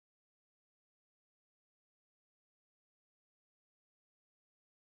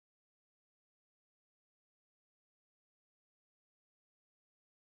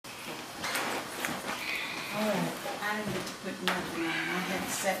nothing. I had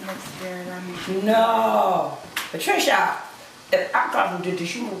sat next to Jared. I mean, no, Patricia. If I got to do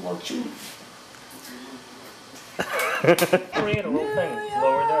this, you move on you. Create a little thing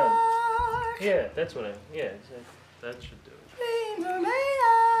lower down. Yeah, that's what yeah, that should do it. New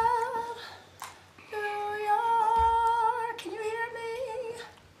York, can you hear me?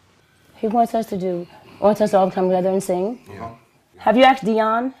 He wants us to all come together and sing. Yeah. Have you asked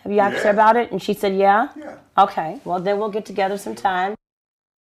Dionne? Have you asked her about it? And she said, yeah? Yeah. Okay, well then we'll get together sometime.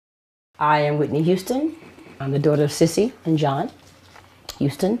 I am Whitney Houston. I'm the daughter of Sissy and John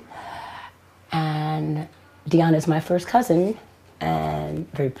Houston. And Dionne is my first cousin,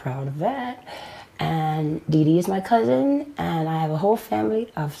 and very proud of that. And Dee Dee is my cousin, and I have a whole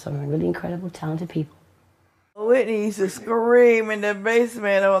family of some really incredible, talented people. Whitney used to scream in the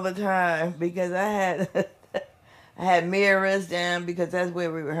basement all the time because I had mirrors down because that's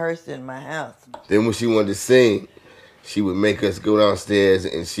where we rehearsed in my house. Then when she wanted to sing, she would make us go downstairs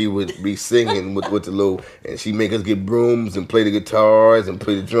and she would be singing with the little, and she'd make us get brooms and play the guitars and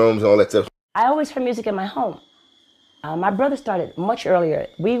play the drums and all that stuff. I always heard music in my home. My brother started much earlier.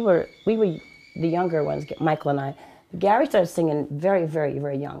 We were the younger ones, Michael and I. Gary started singing very, very,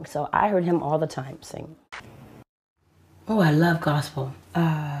 very young, so I heard him all the time sing. Oh, I love gospel.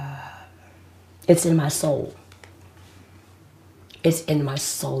 It's in my soul. It's in my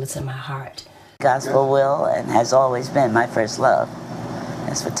soul, it's in my heart. Gospel will and has always been my first love.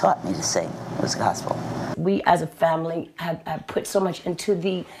 That's what taught me to sing, was gospel. We as a family have put so much into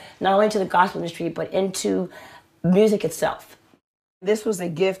not only into the gospel industry, but into music itself. this was a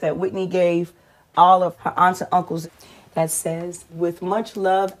gift that Whitney gave all of her aunts and uncles that says, with much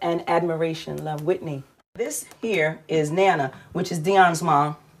love and admiration, love Whitney. This here is Nana, which is Dionne's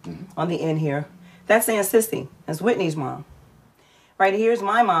mom on the end here. That's Aunt Sissy. That's Whitney's mom. Right here is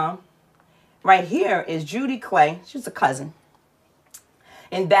my mom. Right here is Judy Clay. She's a cousin.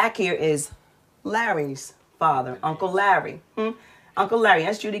 And back here is Larry's father, Uncle Larry. Uncle Larry,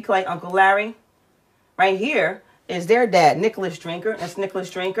 that's Judy Clay, Uncle Larry. Right here is their dad, Nicholas Drinker. That's Nicholas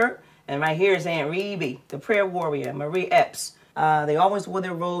Drinker. And right here is Aunt Rebe, the prayer warrior, Marie Epps. They always wore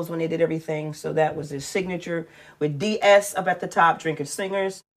their robes when they did everything, so that was their signature with DS up at the top, Drinker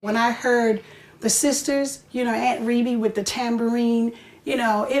Singers. When I heard the sisters, you know, Aunt Rebe with the tambourine, you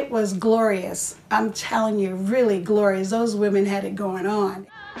know, it was glorious. I'm telling you, really glorious. Those women had it going on.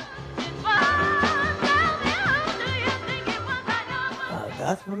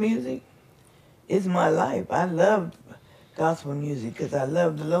 Gospel music is my life. I love gospel music because I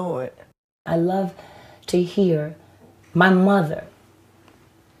love the Lord. I love to hear my mother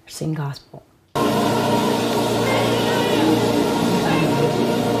sing gospel.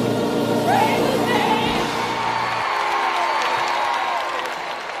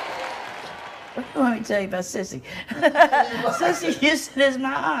 Let me tell you about Sissy. Sissy Houston is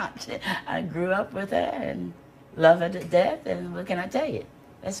my aunt. I grew up with her and love her to death, and what can I tell you?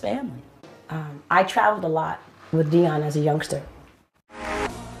 That's family. I traveled a lot with Dionne as a youngster.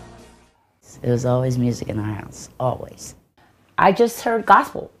 It was always music in our house, always. I just heard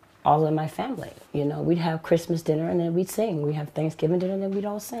gospel all in my family. You know, we'd have Christmas dinner and then we'd sing. We'd have Thanksgiving dinner and then we'd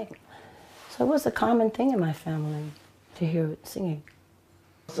all sing. So it was a common thing in my family to hear singing.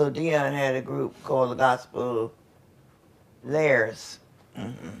 So Dionne had a group called the Gospel Layers.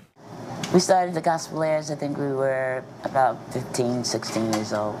 We started the Gospel Layers, I think we were about 15, 16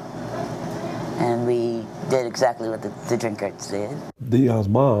 years old. And we did exactly what the Drinkers did. Dionne's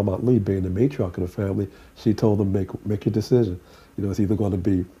mom, Aunt Lee, being the matriarch of the family, she told them, make your decision. You know, it's either going to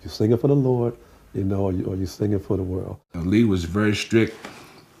be you singing for the Lord, you know, or you singing for the world. Lee was very strict,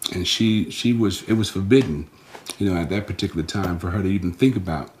 and it was forbidden, you know, at that particular time for her to even think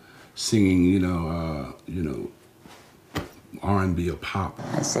about singing, you know, R&B or pop.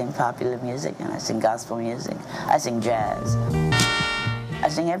 I sing popular music and I sing gospel music. I sing jazz. I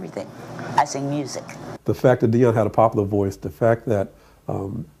sing everything. I sing music. The fact that Dionne had a popular voice, the fact that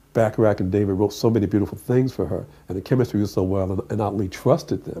Bacharach and David wrote so many beautiful things for her, and the chemistry was so well, and Aunt Lee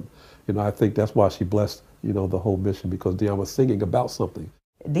trusted them. You know, I think that's why she blessed, you know, the whole mission, because Dionne was singing about something.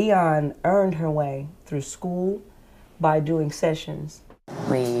 Dionne earned her way through school by doing sessions.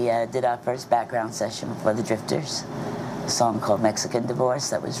 We did our first background session for the Drifters, a song called Mexican Divorce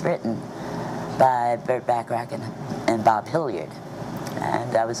that was written by Burt Bacharach and Bob Hilliard.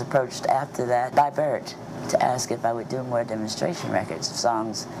 And I was approached after that by Burt to ask if I would do more demonstration records of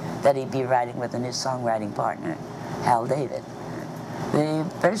songs that he'd be writing with a new songwriting partner, Hal David. The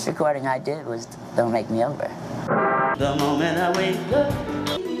first recording I did was Don't Make Me Over. The moment I wake up.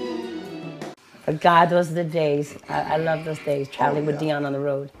 But God, those are the days. I love those days, traveling with Dionne on the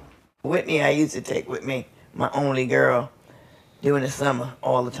road. Whitney, I used to take with me, my only girl. during the summer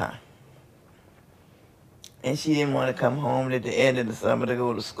all the time. And she didn't want to come home at the end of the summer to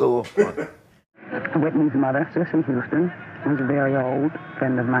go to school. Whitney's mother, Sissy Houston, was a very old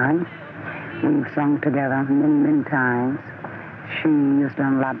friend of mine. We've sung together many, many times. She has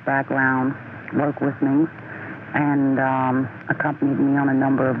done a lot of background work with me and accompanied me on a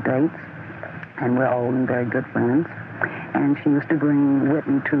number of dates. And we're old and very good friends. And she used to bring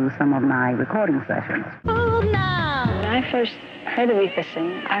Whitney to some of my recording sessions. Oh, no. When I first heard Aretha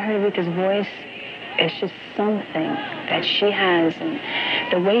sing, I heard Aretha's voice. It's just something that she has, and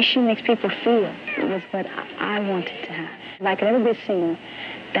the way she makes people feel was what I wanted to have. If I could ever be a singer,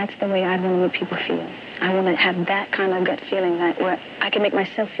 that's the way I'd want to make people feel. I want to have that kind of gut feeling where I can make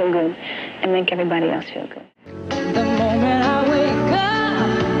myself feel good and make everybody else feel good. The moment I wake up,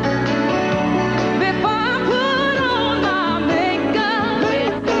 before I put on my makeup,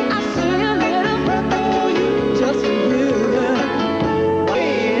 I see a little prayer for you, just for you.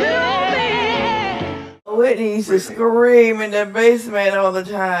 Whitney used to scream in the basement all the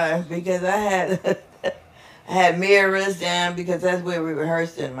time because I had mirrors down because that's where we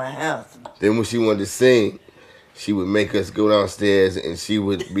rehearsed in my house. Then when she wanted to sing, she would make us go downstairs and she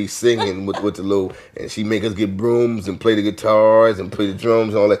would be singing with the little, and she'd make us get brooms and play the guitars and play the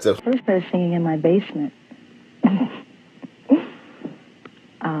drums and all that stuff. I started singing in my basement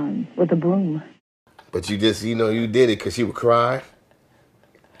with a broom. But you just, you did it because she would cry.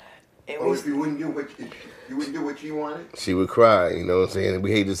 Oh, if you wouldn't do what you wanted? She would cry, you know what I'm saying?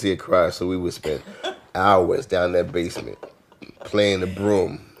 We hate to see her cry, so we would spend hours down in that basement playing the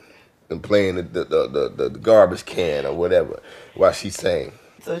broom and playing the garbage can or whatever while she sang.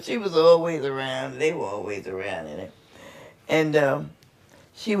 So she was always around. They were always around in it. And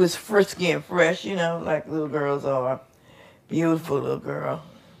she was frisky and fresh, like little girls are. Beautiful little girl.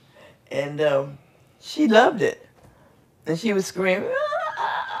 And she loved it. And she would scream,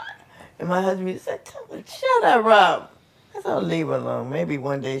 "Ah!" And my husband would say, "Shut up, Rob." I said, "I'll leave her alone. Maybe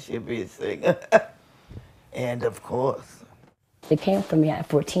one day she'll be a singer." And of course. They came for me at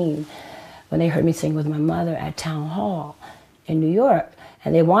 14 when they heard me sing with my mother at Town Hall in New York.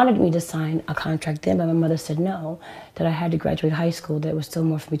 And they wanted me to sign a contract then, but my mother said no, that I had to graduate high school, there was still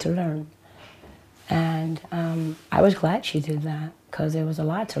more for me to learn. And I was glad she did that, because there was a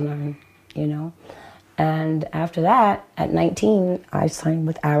lot to learn, And after that, at 19, I signed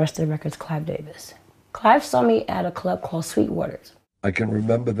with Arista Records, Clive Davis. Clive saw me at a club called Sweetwater's. I can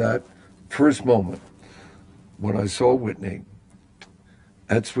remember that first moment when I saw Whitney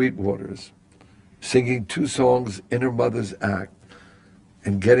at Sweetwater's singing 2 songs in her mother's act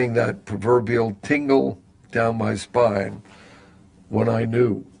and getting that proverbial tingle down my spine when I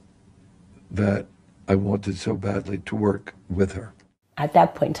knew that I wanted so badly to work with her. At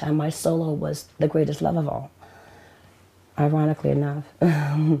that point in time, my solo was the greatest love of all, ironically enough.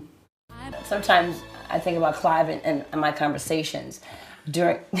 Sometimes I think about Clive and my conversations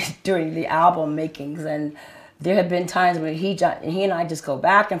during the album makings, and there have been times when he and I just go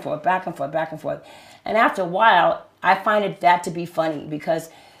back and forth, back and forth, back and forth. And after a while, I find that to be funny, because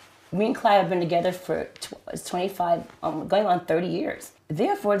me and Clive have been together for 25, going on 30 years.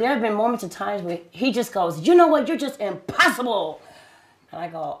 Therefore, there have been moments and times where he just goes, "You know what, you're just impossible." And I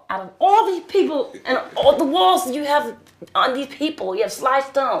go, out of all these people and all the walls that you have on these people, you have Sly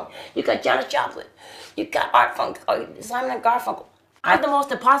Stone, you got Janis Joplin, you got Simon and Garfunkel. I'm the most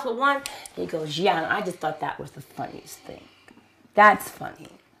impossible one. He goes, "Yeah," and I just thought that was the funniest thing. That's funny.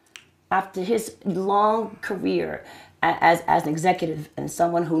 After his long career as an executive and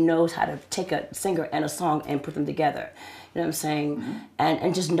someone who knows how to take a singer and a song and put them together, you know what I'm saying? Mm-hmm.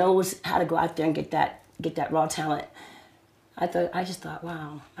 And just knows how to go out there and get that raw talent. I just thought,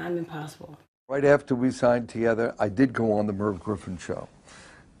 wow, I'm impossible. Right after we signed together, I did go on the Merv Griffin show.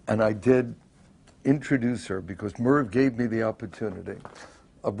 And I did introduce her because Merv gave me the opportunity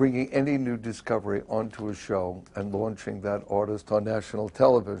of bringing any new discovery onto a show and launching that artist on national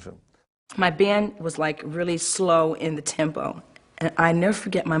television. My band was like really slow in the tempo. And I never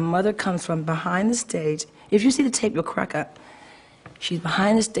forget, my mother comes from behind the stage. If you see the tape, you'll crack up. She's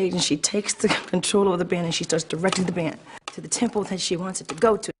behind the stage and she takes the control of the band and she starts directing the band to the tempo that she wants it to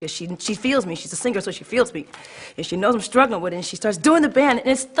go to. She feels me. She's a singer, so she feels me. And she knows I'm struggling with it, and she starts doing the band. And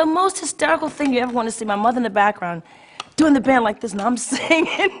it's the most hysterical thing you ever want to see. My mother in the background doing the band like this, and I'm singing,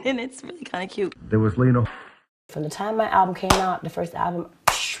 and it's really kind of cute. There was Lena. From the time my album came out, the first album,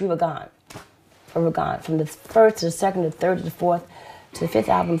 we were gone. We were gone. From the first to the second to the third to the fourth to the fifth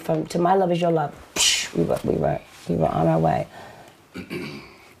album, to My Love Is Your Love, we were on our way.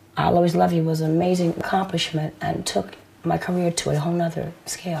 I'll Always Love You was an amazing accomplishment and took my career to a whole nother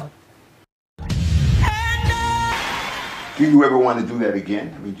scale. Do you ever want to do that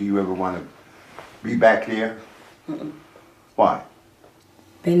again? I mean, do you ever want to be back there? Why?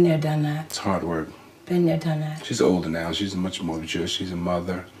 Been there, done that. It's hard work. Been there, done that. She's older now. She's much more mature. She's a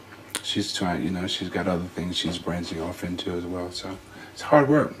mother. She's trying, she's got other things she's branching off into as well. So it's hard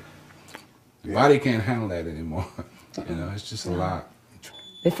work. The body can't handle that anymore. It's just a lot.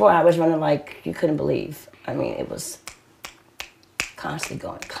 Before I was running like you couldn't believe. I mean, it was constantly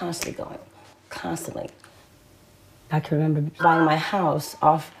going, constantly. I can remember buying my house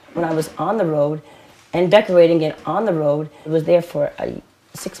off when I was on the road and decorating it on the road. It was there for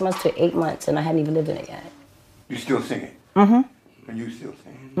 6 months to 8 months, and I hadn't even lived in it yet. You still singing? Mm-hmm. And you still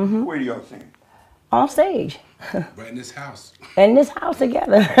singing? Mm-hmm. Where do y'all sing? On stage. Right in this house. In this house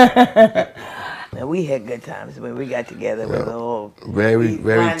together. And we had good times when we got together with the whole very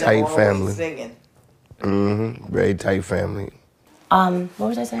tight family. Singing. Very tight family. What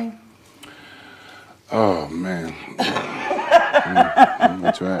was I saying? Oh man.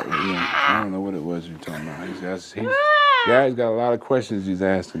 That's right. I don't know what it was you're talking about. Gary's got a lot of questions he's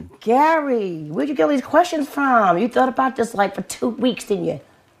asking. Gary, where'd you get all these questions from? You thought about this like for 2 weeks, didn't you?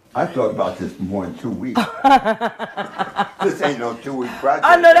 I thought about this for more than 2 weeks. This ain't no 2-week project.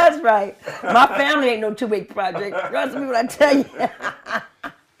 I know that's right. My family ain't no 2-week project. Trust me when I tell you.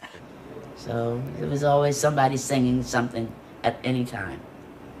 So there was always somebody singing something at any time.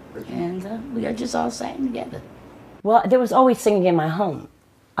 And we are just all sang together. Well, there was always singing in my home.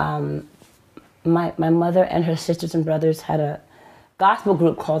 My mother and her sisters and brothers had a gospel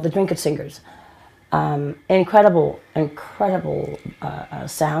group called the Drinker Singers. Incredible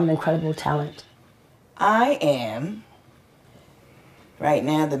sound, incredible talent. I am, right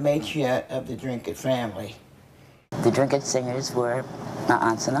now, the matriarch of the Drinker family. The Drinker Singers were my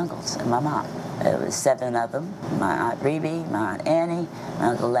aunts and uncles and my mom. There was 7 of them. My Aunt Rebe, my Aunt Annie, my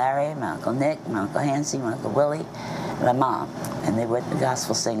Uncle Larry, my Uncle Nick, my Uncle Hansie, my Uncle Willie, and my mom. And they were the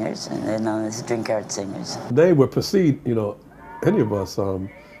gospel singers, and they're known as the Drinker Singers. They would precede, any of us, and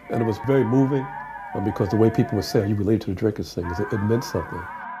it was very moving because the way people would say, you relate to the Drinker Singers, it meant something.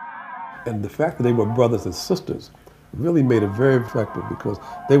 And the fact that they were brothers and sisters really made it very effective because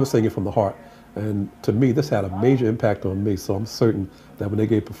they were singing from the heart. And to me, this had a major impact on me, so I'm certain that when they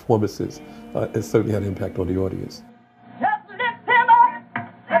gave performances, it certainly had an impact on the audience.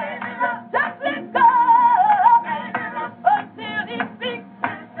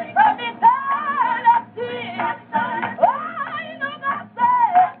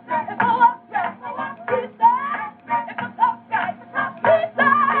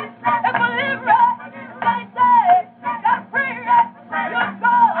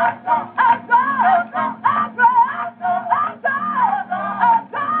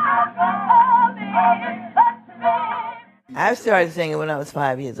 I started singing when I was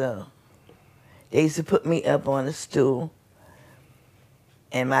 5 years old. They used to put me up on a stool,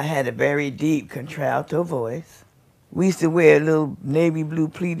 and I had a very deep contralto voice. We used to wear little navy blue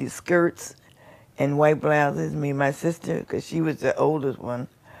pleated skirts and white blouses, me and my sister, because she was the oldest one,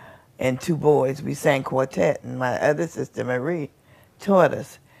 and 2 boys. We sang quartet, and my other sister, Marie, taught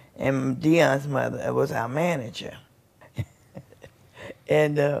us. And Dionne's mother was our manager.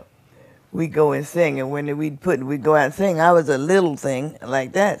 And we go and sing, and when we'd go out and sing, I was a little thing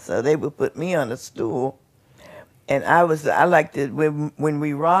like that, so they would put me on a stool. And I liked it, when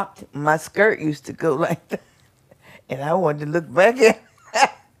we rocked, my skirt used to go like that. And I wanted to look back at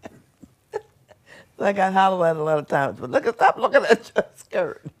it. So I got hollered at a lot of times, but stop looking at your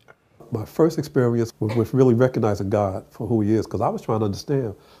skirt. My first experience was with really recognizing God for who He is, because I was trying to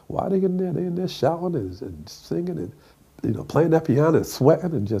understand why they in there. They in there shouting and singing and playing that piano and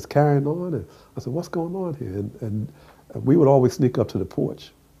sweating and just carrying on. And I said, what's going on here? And we would always sneak up to the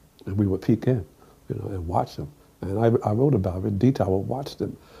porch, and we would peek in, and watch them. And I wrote about it in detail. I would watch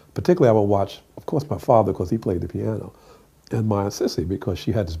them. Particularly, I would watch, of course, my father, because he played the piano, and my sissy, because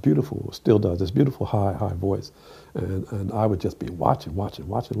she had still does, this beautiful high voice. And I would just be watching,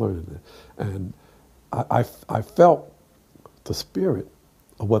 learning. And I felt the spirit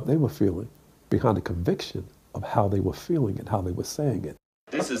of what they were feeling behind the conviction of how they were feeling and how they were saying it.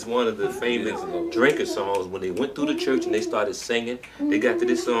 This is one of the famous drinker songs. When they went through the church and they started singing, they got to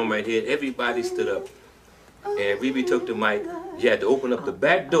this song right here. Everybody stood up, and Rebe took the mic. You had to open up the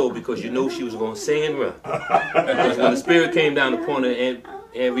back door because she was going to sing and run. Because when the spirit came down upon her, and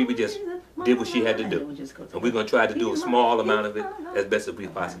Rebe just did what she had to do. And we're going to try to do a small amount of it as best as we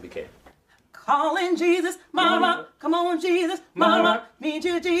possibly can. Calling Jesus, mama, come on Jesus, mama, need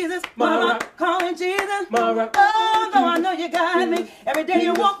you Jesus, mama, calling Jesus, mama. Oh, though I know you got me, every day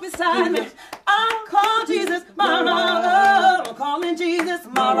you walk beside me. I call Jesus, mama, oh, calling Jesus,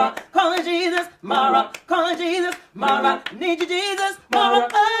 mama, calling Jesus, mama, calling Jesus,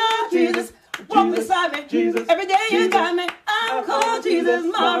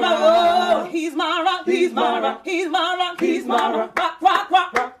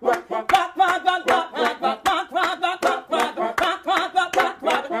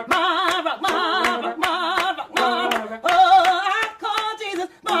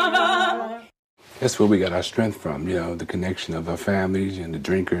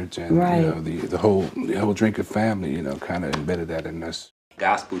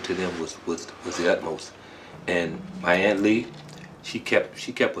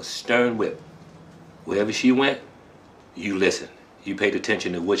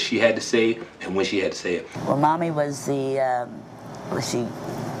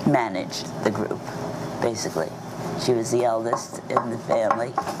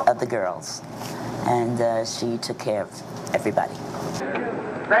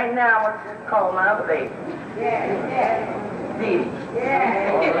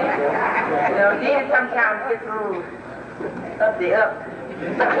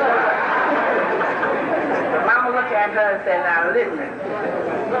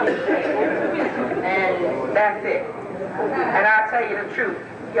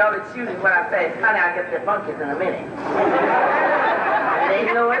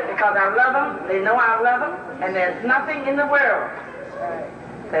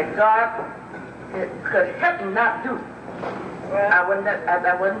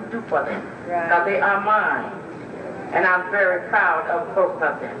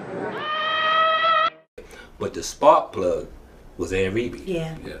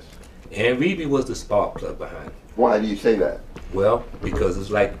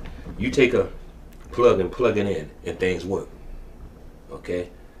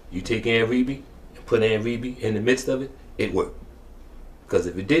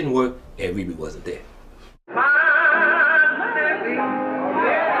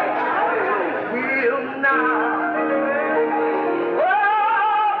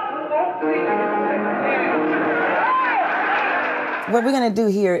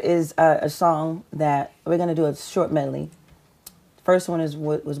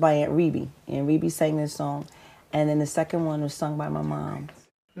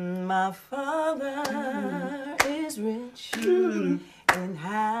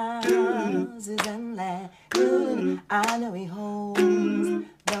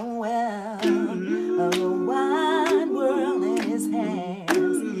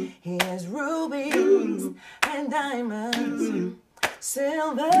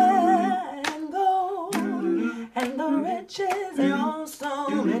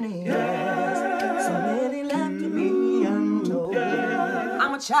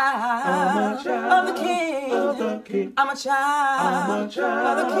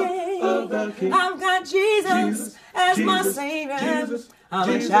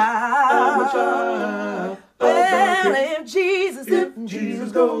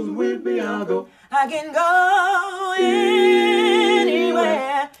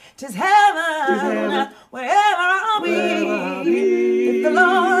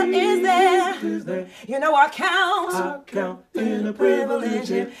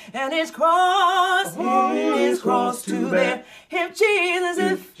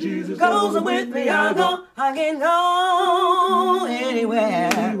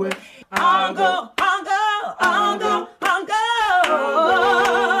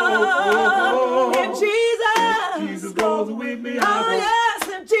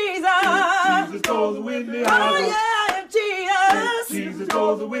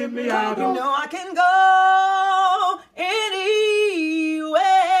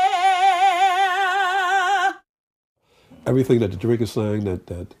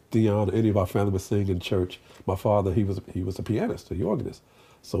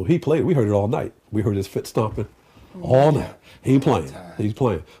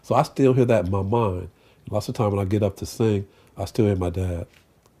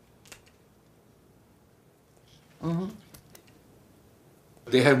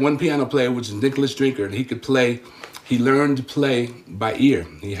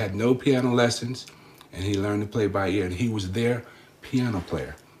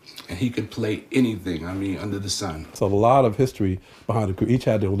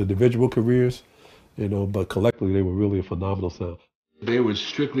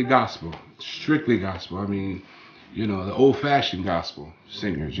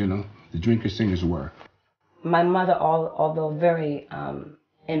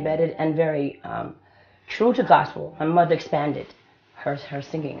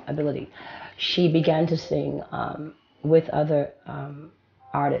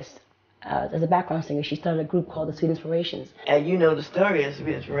 as a background singer. She started a group called the Sweet Inspirations. And you know the story of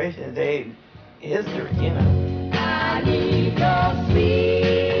Sweet Inspirations, they history, you know. I need your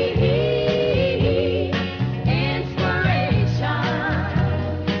sweet inspiration.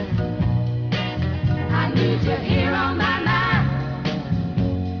 I need you here on my mind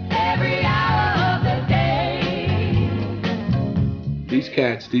every hour of the day. These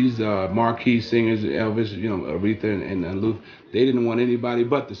cats, these marquee singers, Elvis, you know, Aretha and Luther, they didn't want anybody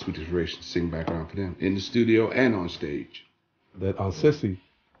but the Sweet Inspirations to sing background for them in the studio and on stage. That Sissy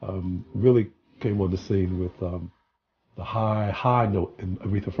really came on the scene with the high note in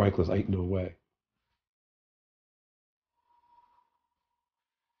Aretha Franklin's Ain't No Way.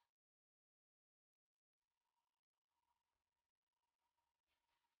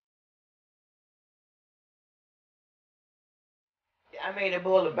 I made up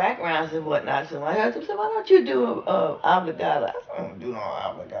all the backgrounds and whatnot, so I heard them say, why don't you do a obligata? I said, I don't do no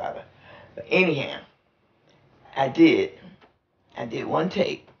obligata. But anyhow, I did. I did one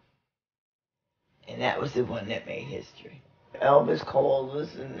take, and that was the one that made history. Elvis called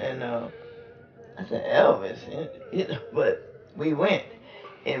us, and I said, Elvis, you know, but we went.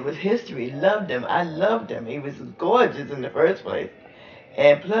 It was history. Loved him. I loved him. He was gorgeous in the first place,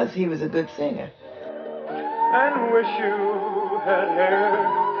 and plus he was a good singer. And wish you had hair.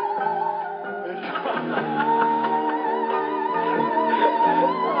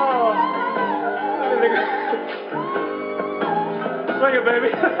 Sing it, baby.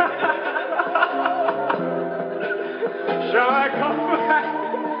 Shall I come back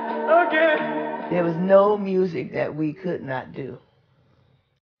again? There was no music that we could not do.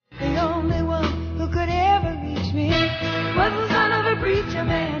 The only one who could ever reach me was the son of a preacher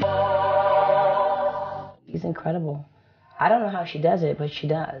man. She's incredible. I don't know how she does it, but she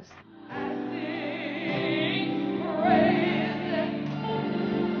does.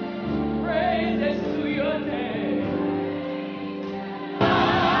 Praises to your name.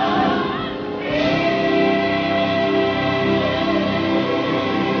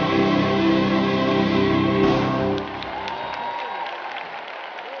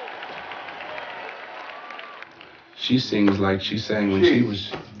 She sings like she sang when she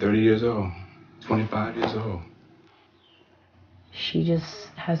was 30 years old, 25 years old. She just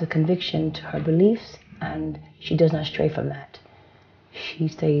has a conviction to her beliefs, and she does not stray from that. She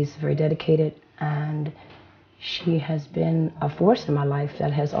stays very dedicated, and she has been a force in my life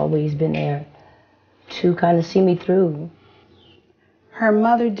that has always been there to kind of see me through. Her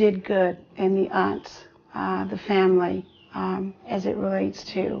mother did good, and the aunts, the family, as it relates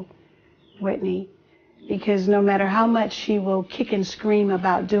to Whitney, because no matter how much she will kick and scream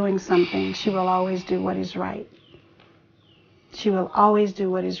about doing something, she will always do what is right. She will always do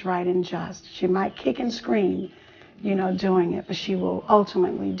what is right and just. She might kick and scream, you know, doing it, but she will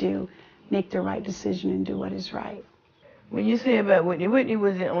ultimately make the right decision and do what is right. When you say about Whitney, Whitney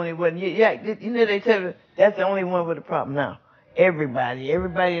was the only one. Yeah, you know, they tell that's the only one with a problem now. Everybody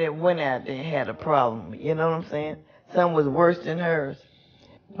that went out there had a problem. You know what I'm saying? Some was worse than hers.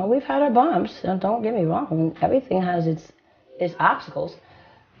 Well, we've had our bumps, and don't get me wrong. Everything has its obstacles,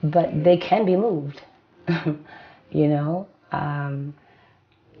 but they can be moved. You know,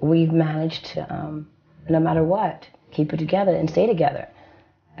 we've managed to, no matter what, keep it together and stay together.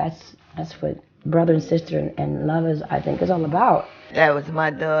 That's what brother and sister and love is, I think, is all about. That was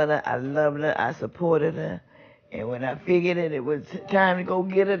my daughter. I loved her. I supported her. And when I figured it was time to go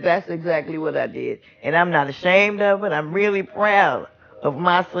get her, that's exactly what I did. And I'm not ashamed of it. I'm really proud of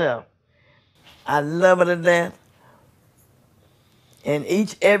myself. I love her to death. And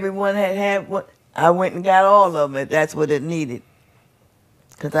everyone had what I went and got all of them if that's what it needed.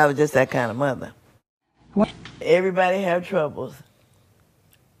 Because I was just that kind of mother. Everybody have troubles.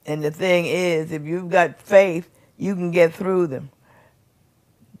 And the thing is, if you've got faith, you can get through them.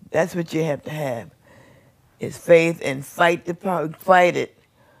 That's what you have to have. Is faith and fight it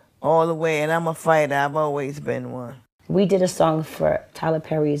all the way. And I'm a fighter. I've always been one. We did a song for Tyler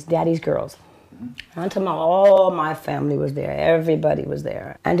Perry's Daddy's Girls. Until all my family was there. Everybody was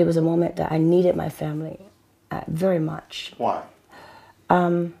there. And it was a moment that I needed my family very much. Why?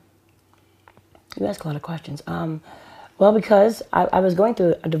 You ask a lot of questions. Well, because I was going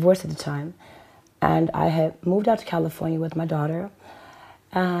through a divorce at the time, and I had moved out to California with my daughter,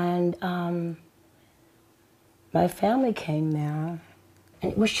 and my family came there,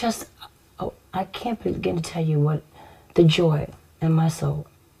 and it was just, I can't begin to tell you what the joy in my soul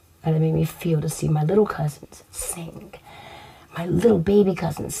that it made me feel to see my little cousins sing, my little baby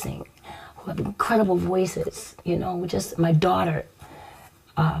cousins sing, who have incredible voices, you know, just my daughter,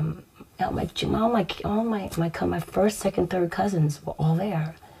 my first, second, third cousins were all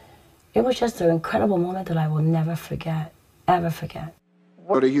there. It was just an incredible moment that I will never forget, ever forget.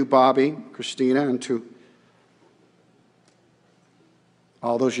 To you, Bobby, Christina, and to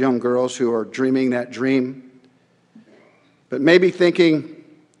all those young girls who are dreaming that dream, but maybe thinking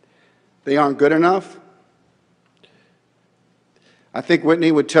they aren't good enough. I think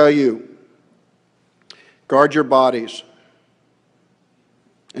Whitney would tell you, guard your bodies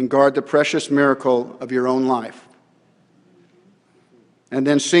and guard the precious miracle of your own life. And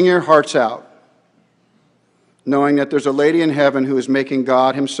then sing your hearts out, knowing that there's a lady in heaven who is making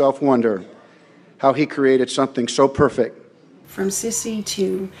God himself wonder how he created something so perfect. From Sissy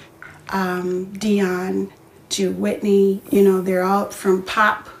to Dionne to Whitney, you know, they're all from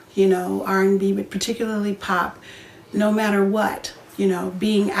pop, you know, R&B, but particularly pop, no matter what, you know,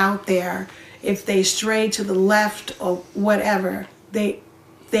 being out there, if they stray to the left or whatever, they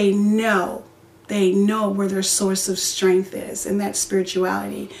know where their source of strength is, and that's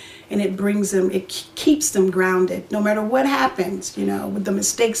spirituality. And it brings them, it keeps them grounded. No matter what happens, you know, with the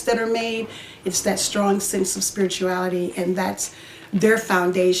mistakes that are made, it's that strong sense of spirituality, and that's their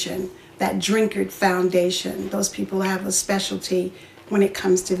foundation, that Drinkard foundation. Those people have a specialty when it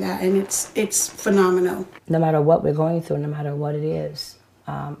comes to that, and it's phenomenal. No matter what we're going through, no matter what it is,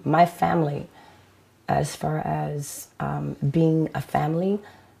 my family, as far as being a family,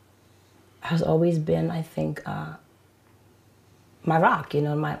 has always been, I think, my rock, you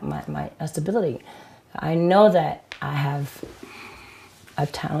know, my stability. I know that I have a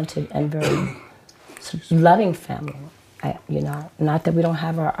talented and very loving family. You know, not that we don't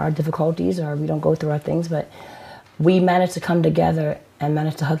have our difficulties or we don't go through our things, but we manage to come together and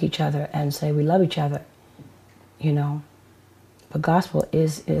manage to hug each other and say we love each other, you know. But gospel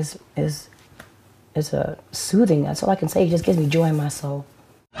is a soothing. That's all I can say. It just gives me joy in my soul.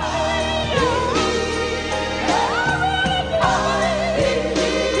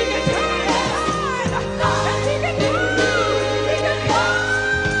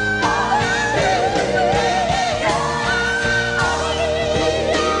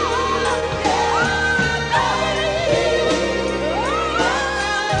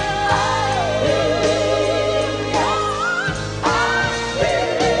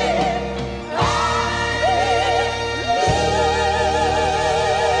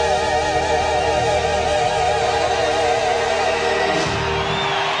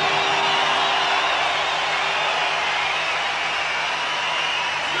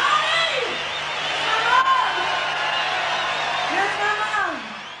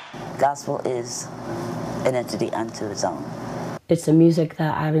 Gospel is an entity unto its own. It's the music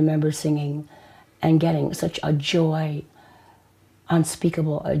that I remember singing and getting such a joy,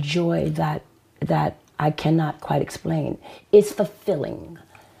 unspeakable, a joy that I cannot quite explain. It's fulfilling.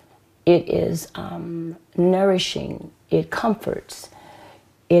 It is nourishing. It comforts.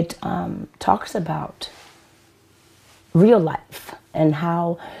 It talks about real life and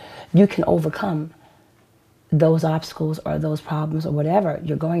how you can overcome those obstacles or those problems or whatever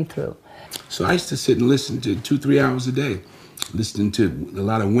you're going through. So I used to sit and listen to 2-3 hours a day, listening to a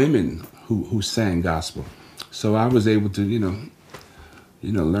lot of women who sang gospel. So I was able to,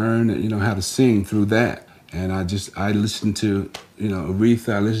 learn, how to sing through that. And I listened to,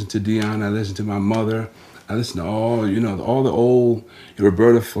 Aretha, I listened to Dionne, I listened to my mother, I listened to all the old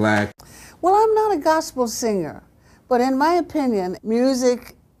Roberta Flack. Well, I'm not a gospel singer, but in my opinion,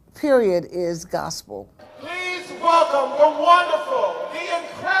 music, period, is gospel. Please welcome the wonderful, the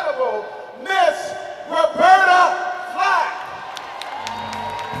incredible Miss Roberta Flack.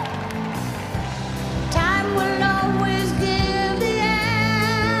 Time will always give the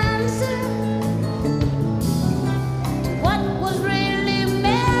answer to what was really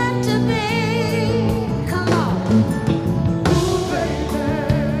meant to be. Come on. Ooh,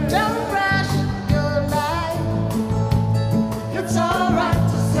 baby. Don't rush your life. It's all right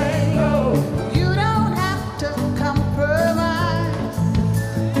to say no. You don't have to compromise.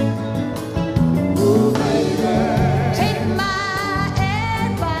 Ooh, baby. Take my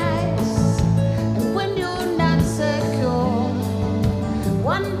advice. And when you're not secure,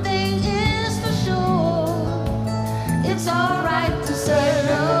 one thing is for sure. It's all right to say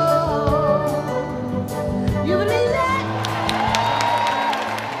no. You believe that?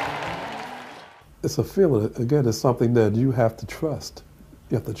 It's a feeling. Again, it's something that you have to trust.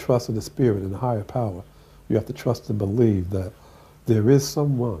 You have to trust in the Spirit and the higher power. You have to trust and believe that there is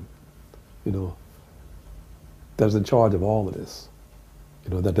someone, that's in charge of all of this.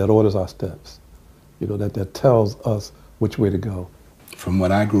 That orders our steps. That tells us which way to go. From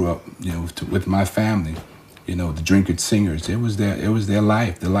what I grew up, with my family, the Drinkard singers, it was their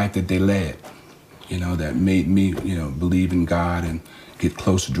life, the life that they led, that made me, believe in God and get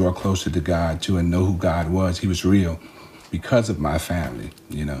closer, draw closer to God too, and know who God was. He was real because of my family,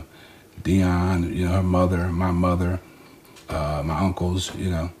 you know. Dionne, you know, her mother, my uncles, you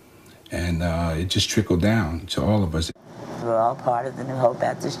know, and it just trickled down to all of us. We're all part of the New Hope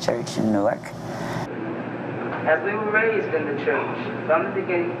Baptist Church in Newark. As we were raised in the church, from the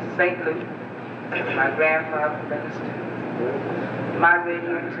beginning, St. Luke, my grandfather ministered, migrated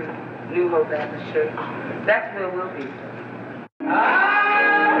into New Hope Baptist Church. That's where we'll be.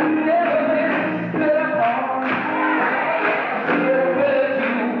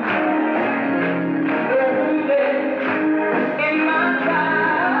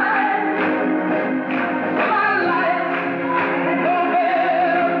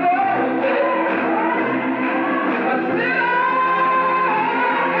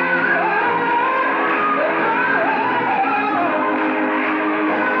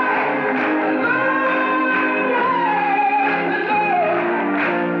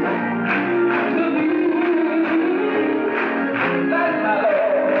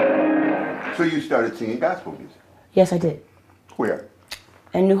 So you started singing gospel music? Yes, I did. Where?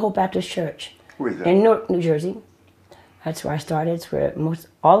 In New Hope Baptist Church. Where is that? In Newark, New Jersey. That's where I started. It's where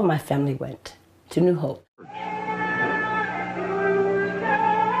all of my family went, to New Hope.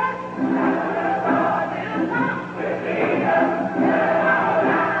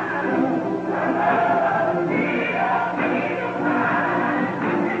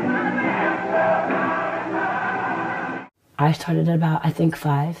 I started at about, I think,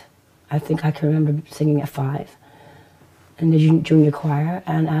 5. I think I can remember singing at 5 in the junior choir.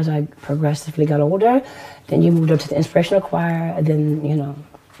 And as I progressively got older, then you moved up to the inspirational choir, and then, you know,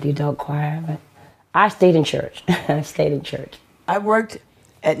 the adult choir. But I stayed in church. I stayed in church. I worked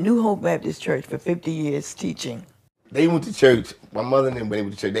at New Hope Baptist Church for 50 years teaching. They went to church. My mother and them, they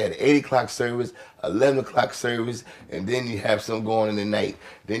went to church. They had an 8 o'clock service, 11 o'clock service, and then you have some going in the night.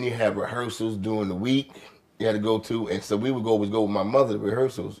 Then you have rehearsals during the week you had to go to, and so we would always go with my mother to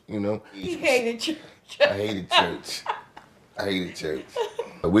rehearsals, you know. He hated church. I hated church. I hated church.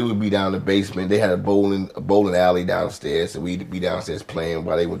 We would be down in the basement. They had a bowling alley downstairs, so we'd be downstairs playing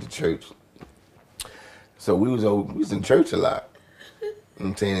while they went to church. So we was in church a lot. You know what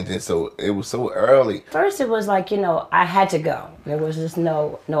I'm saying? And so it was so early. First, it was like, you know, I had to go. There was just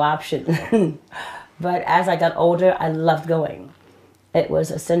no option. But as I got older, I loved going. It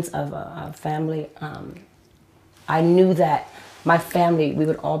was a sense of a family. I knew that my family, we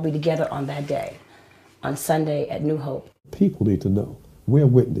would all be together on that day, on Sunday at New Hope. People need to know where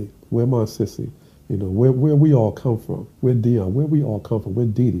Whitney, where my sissy, you know, where we all come from, where Dionne, where we all come from, where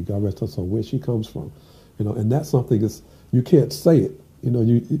Dee Dee, God rest her soul, where she comes from, you know, and that's something that's, you can't say it, you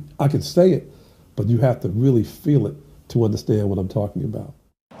know, I can say it, but you have to really feel it to understand what I'm talking about.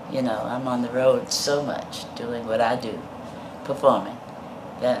 You know, I'm on the road so much doing what I do, performing.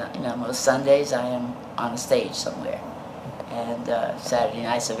 Then, you know, most Sundays I am on a stage somewhere. And Saturday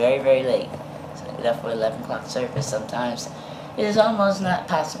nights are very, very late. So I get up for 11 o'clock service sometimes. It is almost not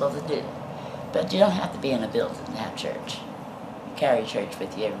possible to do. But you don't have to be in a building to have church. You carry church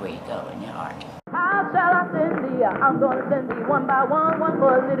with you everywhere you go in your heart. How shall I send thee? I'm gonna send thee one by one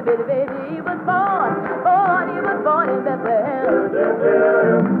for a little bitty baby. He was born in Bethlehem.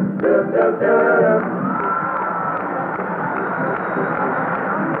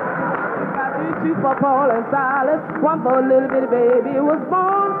 Two for Paul and Silas, one for a little bitty baby. He was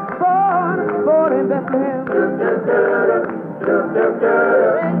born in Bethlehem.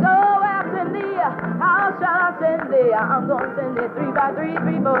 And go after thee, how shall I send thee? I'm gonna send thee 3 by 3,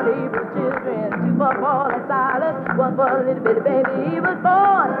 3 for the Hebrew children, 2 for Paul and Silas, 1 for a little bitty baby. He was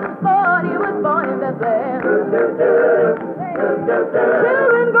born in Bethlehem.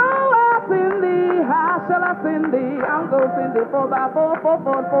 Children, go after thee, how shall I send thee? I'm gonna send thee 4 by 4, 4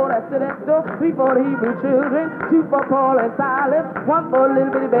 for 4, that's to that door, 3 for the Hebrew children, 2 for Paul and Silas, 1 for a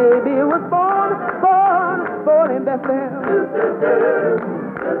little bitty baby. He was born in Bethlehem.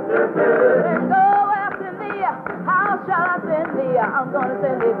 And go after thee, how shall I send thee? I'm gonna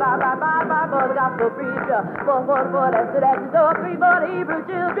send thee 5 by 5 for the gospel preacher, 4 for 4, that's to that door, 3 for the Hebrew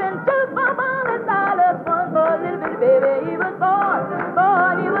children, 2 for Paul and Silas, 1 for a little bitty baby. He was born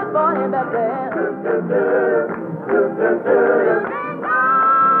in Bethlehem.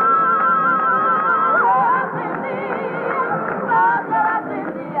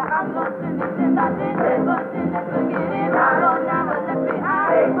 I'm gonna send it since I did it, but since I took it in, I don't never left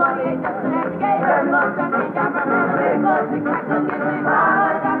behind. 48 just to let the gate, but something got from the but 6 I couldn't get me by.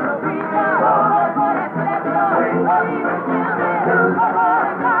 I got no preacher, for that to that door, for even children, for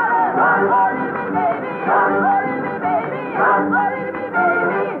the college, for little bitty baby, for little bitty baby, for little bitty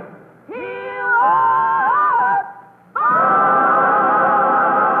baby. He was born.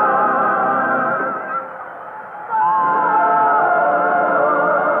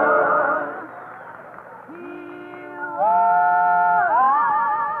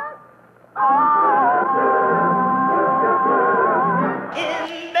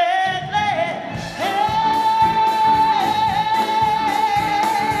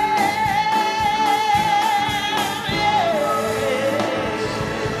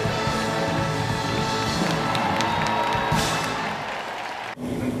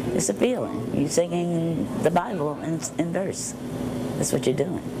 a feeling. You're singing the Bible in verse. That's what you're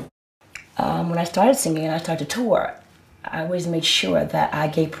doing. When I started singing and I started to tour, I always made sure that I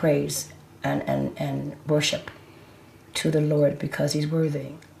gave praise and worship to the Lord because He's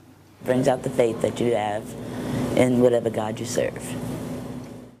worthy. Brings out the faith that you have in whatever God you serve.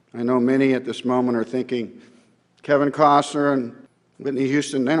 I know many at this moment are thinking, Kevin Costner and Whitney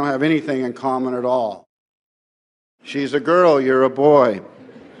Houston, they don't have anything in common at all. She's a girl, you're a boy.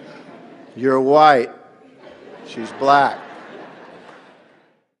 You're white, she's black.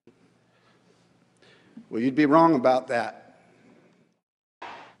 Well, you'd be wrong about that.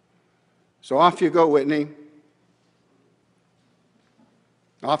 So off you go, Whitney.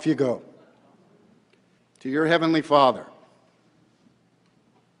 Off you go to your Heavenly Father.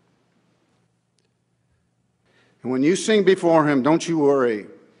 And when you sing before Him, don't you worry.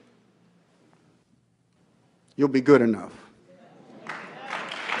 You'll be good enough.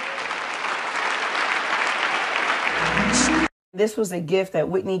 This was a gift that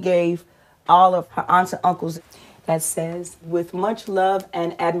Whitney gave all of her aunts and uncles that says, with much love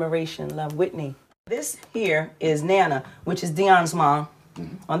and admiration, love, Whitney. This here is Nana, which is Dionne's mom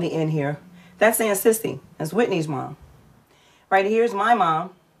on the end here. That's Aunt Sissy. That's Whitney's mom. Right here's my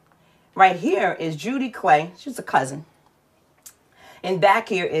mom. Right here is Judy Clay. She's a cousin. And back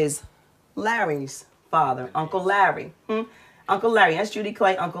here is Larry's father, Uncle Larry. Uncle Larry, that's Judy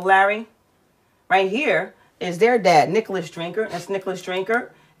Clay, Uncle Larry. Right here is their dad, Nicholas Drinker. That's Nicholas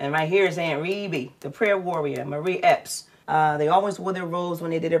Drinker. And right here is Aunt Rebe, the prayer warrior, Marie Epps. They always wore their robes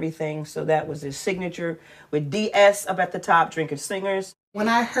when they did everything, so that was their signature with DS up at the top, Drinker Singers. When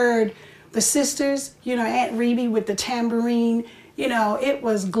I heard the sisters, you know, Aunt Rebe with the tambourine, you know, it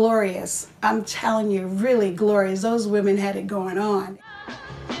was glorious. I'm telling you, really glorious. Those women had it going on.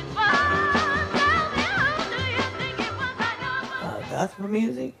 Gospel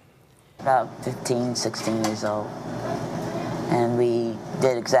music? About 15, 16 years old. And we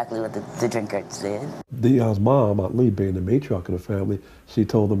did exactly what the Drinkers did. Dionne's mom, Aunt Lee, being the matriarch of the family, she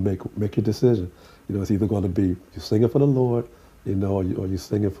told them, make your decision. You know, it's either going to be you're singing for the Lord, you know, or you're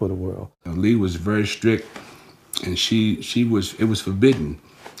singing for the world. Lee was very strict, and it was forbidden,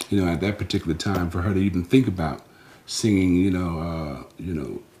 you know, at that particular time for her to even think about singing, you know,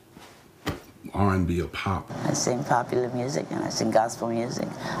 R&B or pop. I sing popular music and I sing gospel music.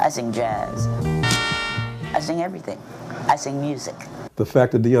 I sing jazz. I sing everything. I sing music. The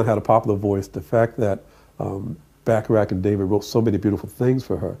fact that Dionne had a popular voice, the fact that Bacharach and David wrote so many beautiful things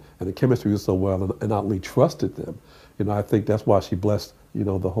for her, and the chemistry was so well, and Aunt Lee trusted them. You know, I think that's why she blessed, you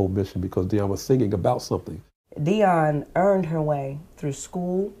know, the whole mission, because Dionne was singing about something. Dionne earned her way through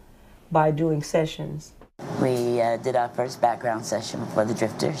school by doing sessions. We did our first background session for the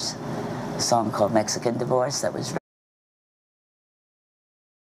Drifters, a song called Mexican Divorce that was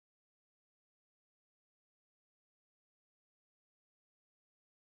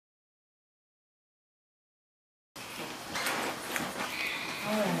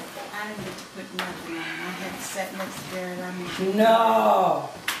No,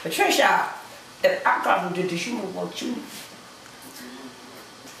 Patricia, if I got to do this, you move on you.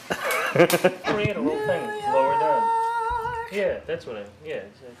 Create a little thing lower down. Yeah, that's what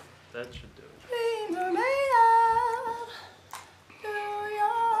that should do it.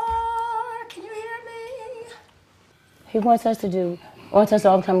 Can you hear me? He wants us to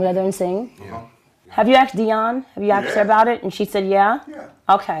all come together and sing. Yeah. Have you asked Dionne? Have you asked her about it? And she said, yeah? Yeah.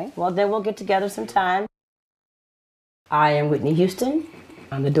 Okay, well then we'll get together sometime. I am Whitney Houston.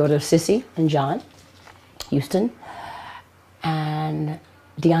 I'm the daughter of Sissy and John Houston. And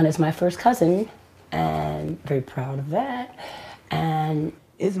Dionne is my first cousin, and very proud of that. And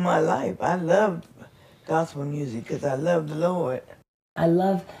it's my life. I love gospel music because I love the Lord. I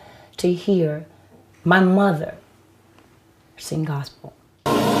love to hear my mother sing gospel.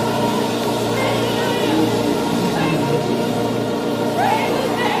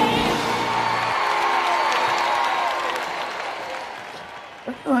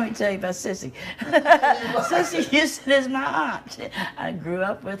 Let me tell you about Sissy. Sissy Houston is my aunt. I grew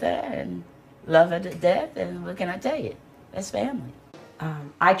up with her and love her to death, and what can I tell you? That's family.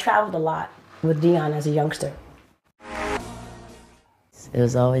 I traveled a lot with Dionne as a youngster. It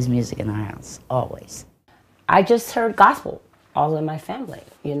was always music in our house, always. I just heard gospel all in my family.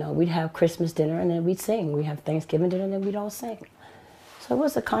 You know, we'd have Christmas dinner and then we'd sing. We'd have Thanksgiving dinner and then we'd all sing. So it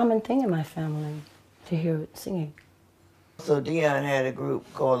was a common thing in my family to hear singing. So Dionne had a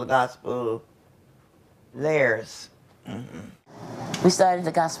group called the Gospel Layers. We started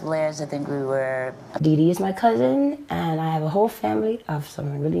the Gospel Layers, I think we were... Dee Dee is my cousin, and I have a whole family of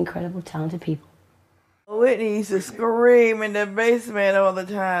some really incredible, talented people. Whitney used to scream in the basement all the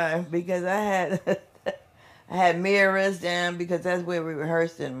time because I had I had mirrors down because that's where we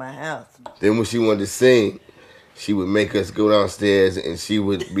rehearsed in my house. Then when she wanted to sing, she would make us go downstairs and she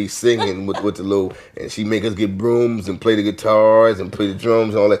would be singing with the little, and she'd make us get brooms and play the guitars and play the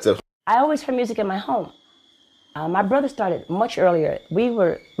drums and all that stuff. I always heard music in my home. My brother started much earlier. We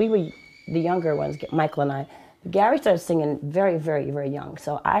were the younger ones, Michael and I. Gary started singing very, very, very young,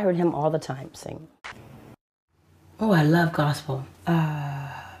 so I heard him all the time sing. Oh, I love gospel.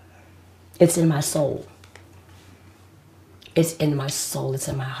 It's in my soul. It's in my soul, it's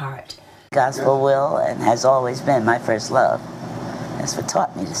in my heart. Gospel will and has always been my first love. That's what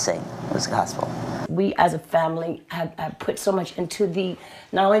taught me to sing, was gospel. We as a family have put so much into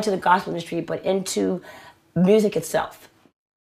not only into the gospel industry, but into music itself.